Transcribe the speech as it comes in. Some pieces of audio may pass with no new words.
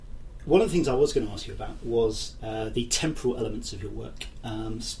one of the things I was going to ask you about was the temporal elements of your work,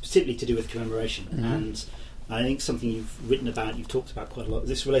 specifically to do with commemoration. And I think something you've written about, you've talked about quite a lot,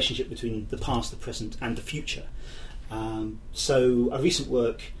 this relationship between the past, the present, and the future. So a recent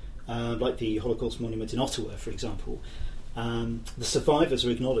work, like the Holocaust Monument in Ottawa, for example, the survivors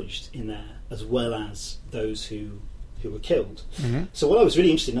are acknowledged in there as well as those who were killed. So what I was really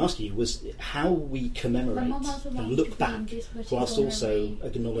interested in asking you was how we commemorate and look back whilst also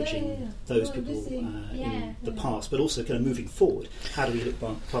acknowledging those people in the past, but also kind of moving forward. How do we look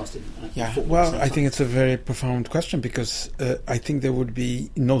past it? Well, I think it's a very profound question, because I think there would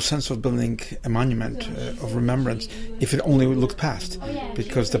be no sense of building a monument of remembrance if it only looked past,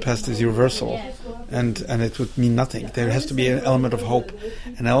 because the past is universal and it would mean nothing. There has to be an element of hope,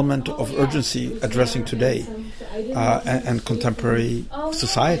 an element of urgency addressing today and contemporary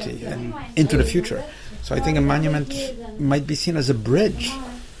society and into the future. So I think a monument might be seen as a bridge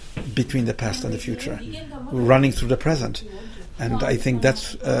between the past and the future, running through the present. And I think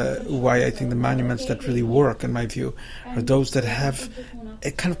that's why I think the monuments that really work, in my view, are those that have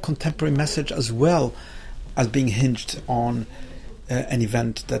a kind of contemporary message as well as being hinged on an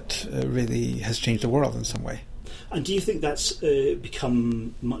event that really has changed the world in some way. And do you think that's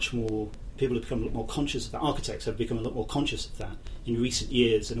become much more... People have become a lot more conscious of that. Architects have become a lot more conscious of that in recent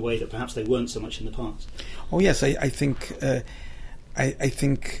years in a way that perhaps they weren't so much in the past. Oh yes, I think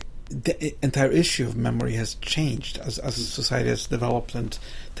the entire issue of memory has changed as society has developed and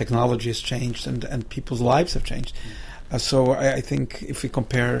technology has changed and people's lives have changed. So I think if we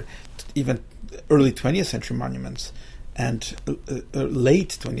compare even early 20th century monuments and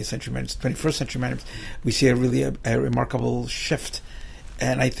late 20th century monuments, 21st century monuments, we see a remarkable shift.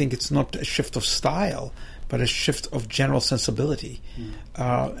 And I think it's not a shift of style, but a shift of general sensibility.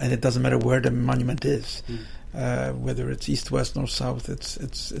 And it doesn't matter where the monument is, whether it's east, west, north, south.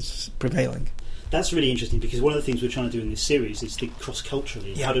 It's prevailing. That's really interesting, because one of the things we're trying to do in this series is think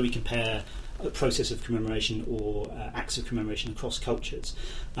cross-culturally. How do we compare a process of commemoration or acts of commemoration across cultures?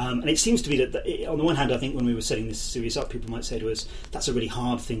 And it seems to be that, on the one hand, I think when we were setting this series up, people might say to us, that's a really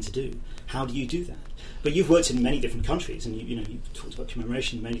hard thing to do. How do you do that? But you've worked in many different countries, and you've talked about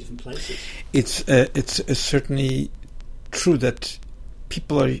commemoration in many different places. It's certainly true that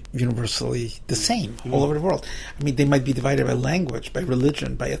people are universally the same all over the world. I mean, they might be divided by language, by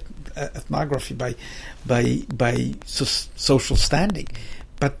religion, by ethnography, by social standing,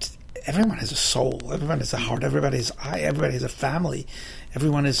 but everyone has a soul, everyone has a heart, everybody has eye, everybody has a family,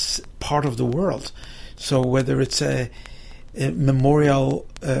 everyone is part of the world. So whether it's a memorial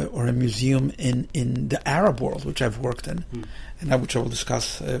or a museum in the Arab world, which I've worked in, and which I will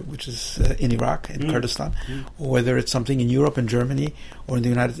discuss, which is in Iraq, in Kurdistan, or whether it's something in Europe and Germany or in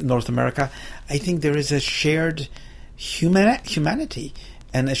the North America, I think there is a shared humanity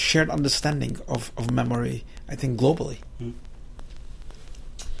and a shared understanding of memory, I think, globally.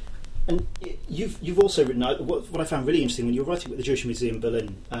 And you've also written, what I found really interesting when you were writing with the Jewish Museum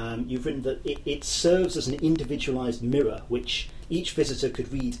Berlin, you've written that it serves as an individualised mirror which each visitor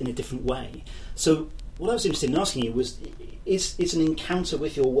could read in a different way. So what I was interested in asking you was, is an encounter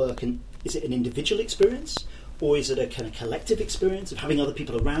with your work, and is it an individual experience, or is it a kind of collective experience of having other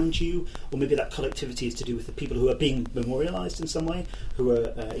people around you, or maybe that collectivity is to do with the people who are being memorialised in some way, who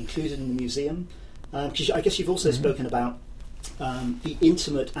are included in the museum? Because I guess you've also spoken about the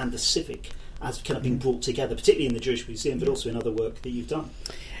intimate and the civic as kind of being brought together, particularly in the Jewish Museum, but also in other work that you've done.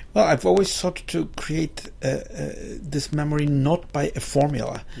 Well, I've always sought to create this memory not by a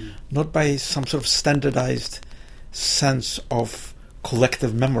formula, not by some sort of standardized sense of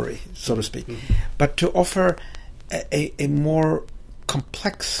collective memory, so to speak, but to offer a more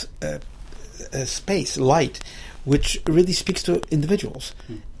complex space, light, which really speaks to individuals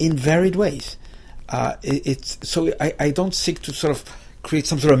in varied ways. So I don't seek to sort of create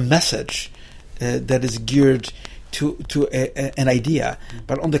some sort of message that is geared to an idea,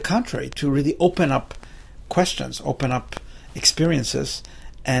 but on the contrary, to really open up questions, open up experiences,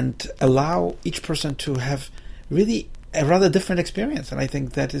 and allow each person to have really a rather different experience. And I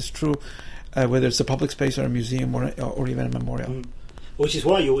think that is true whether it's a public space or a museum or even a memorial. Which is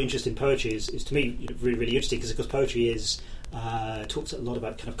why your interest in poetry is to me really, really interesting, because poetry talks a lot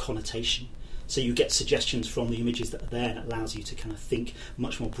about kind of connotation. So you get suggestions from the images that are there, and it allows you to kind of think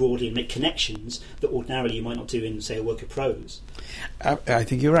much more broadly and make connections that ordinarily you might not do in, say, a work of prose. I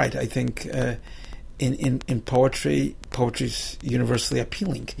think you're right. I think in poetry is universally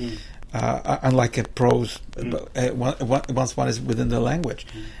appealing, unlike a prose, once one is within the language.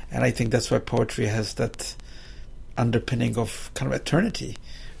 And I think that's why poetry has that underpinning of kind of eternity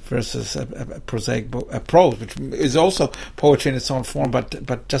versus a prosaic book, a prose, which is also poetry in its own form,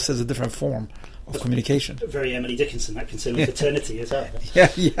 but just as a different form of communication. Very Emily Dickinson, that concern of fraternity as well.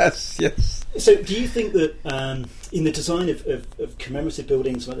 Yeah, yes. So do you think that in the design of commemorative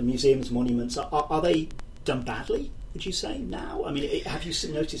buildings, like the museums, monuments, are they done badly, would you say, now? I mean, have you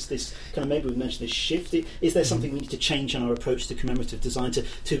noticed this kind of, maybe we mentioned this shift? Is there something we need to change in our approach to commemorative design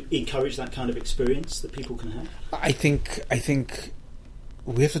to encourage that kind of experience that people can have? I think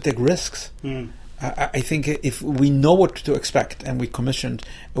we have to take risks. I think if we know what to expect and we commissioned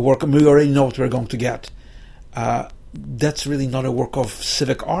a work and we already know what we're going to get, that's really not a work of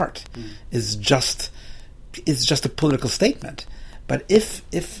civic art. It's just a political statement. But if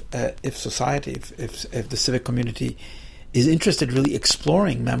society, if the civic community is interested really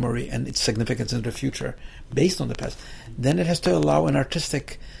exploring memory and its significance in the future based on the past, then it has to allow an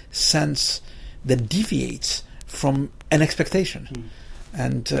artistic sense that deviates from an expectation.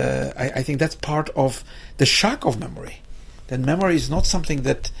 And I think that's part of the shock of memory. That memory is not something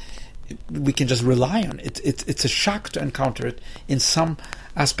that we can just rely on. It's a shock to encounter it in some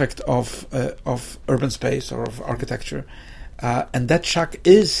aspect of urban space or of architecture. And that shock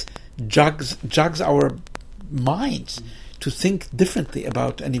jogs our minds to think differently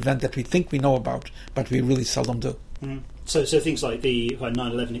about an event that we think we know about, but we really seldom do. So things like the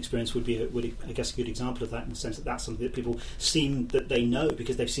 9/11 experience would be, I guess, a good example of that, in the sense that that's something that people seem that they know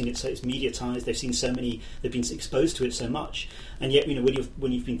because they've seen it. So it's mediatized. They've seen so many. They've been exposed to it so much, and yet,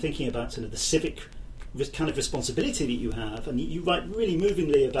 when you've been thinking about sort of the civic kind of responsibility that you have, and you write really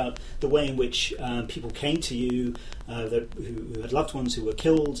movingly about the way in which people came to you who had loved ones who were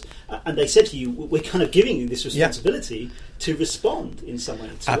killed, and they said to you, we're kind of giving you this responsibility to respond in some way.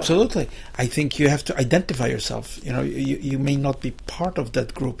 Absolutely. I think you have to identify yourself. You may not be part of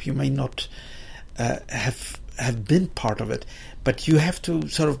that group, you may not have been part of it, but you have to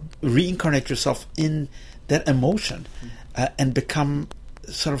sort of reincarnate yourself in that emotion and become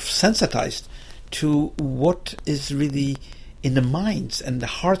sort of sensitized to what is really in the minds and the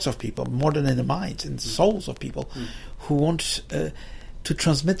hearts of people, more than in the minds, in the souls of people, who want to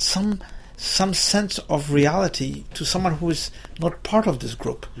transmit some sense of reality to someone who is not part of this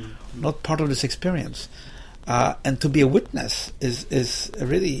group, not part of this experience. And to be a witness is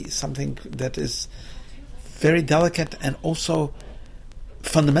really something that is very delicate and also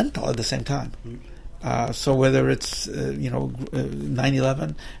fundamental at the same time. So whether it's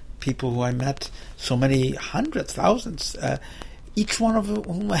 9/11, people who I met, so many hundreds, thousands, each one of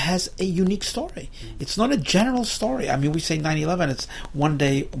whom has a unique story. It's not a general story. I mean, we say 9/11, it's one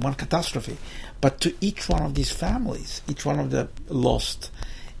day, one catastrophe. But to each one of these families, each one of the lost,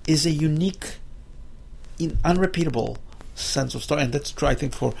 is a unique, unrepeatable sense of story. And that's true, I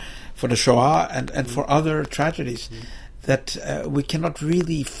think, for the Shoah and for other tragedies, that we cannot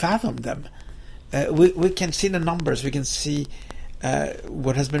really fathom them. We can see the numbers, we can see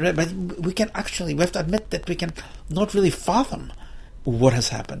what has been read, but we have to admit that we can not really fathom what has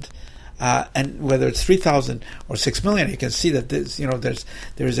happened. And whether it's 3,000 or 6 million, you can see that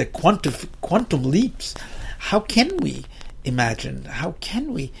there is a quantum leaps. How can we imagine? How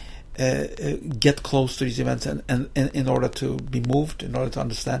can we get close to these events and in order to be moved, in order to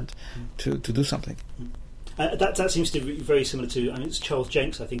understand, to do something? That seems to be very similar to, it's Charles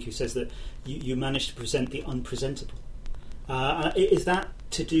Jenks, I think, who says that you managed to present the unpresentable. Is that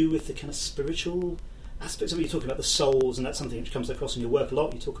to do with the kind of spiritual aspects of it? You talk about the souls, and that's something which comes across in your work a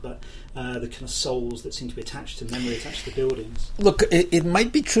lot. You talk about the kind of souls that seem to be attached to memory, attached to buildings. Look, it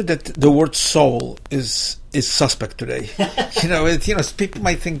might be true that the word soul is suspect today. People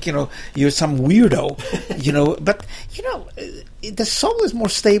might think you're some weirdo, but the soul is more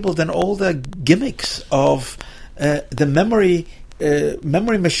stable than all the gimmicks of the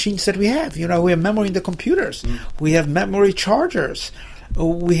memory machines that we have. We have memory in the computers. We have memory chargers.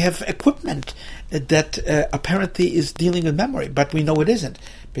 We have equipment that apparently is dealing with memory, but we know it isn't,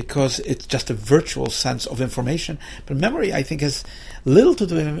 because it's just a virtual sense of information. But memory, I think, has little to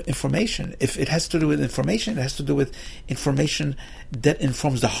do with information. If it has to do with information, it has to do with information that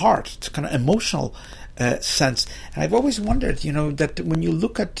informs the heart. It's kind of emotional sense. And I've always wondered, that when you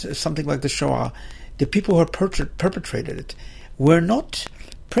look at something like the Shoah, the people who perpetrated it were not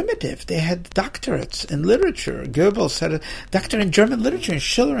primitive. They had doctorates in literature. Goebbels had a doctorate in German literature, and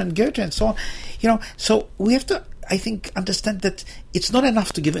Schiller and Goethe and so on. So we have to, I think, understand that it's not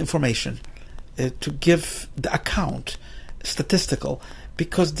enough to give information, to give the account, statistical,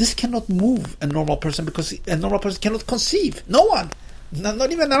 because this cannot move a normal person, because a normal person cannot conceive. No one,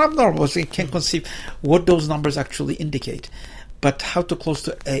 not even an abnormal person, can conceive what those numbers actually indicate. But how to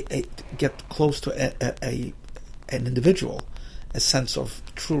get close to an individual, a sense of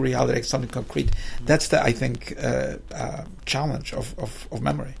true reality, like something concrete. That's the, I think, challenge of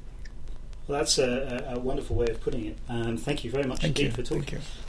memory. Well, that's a wonderful way of putting it. Thank you very much indeed for talking. Thank you.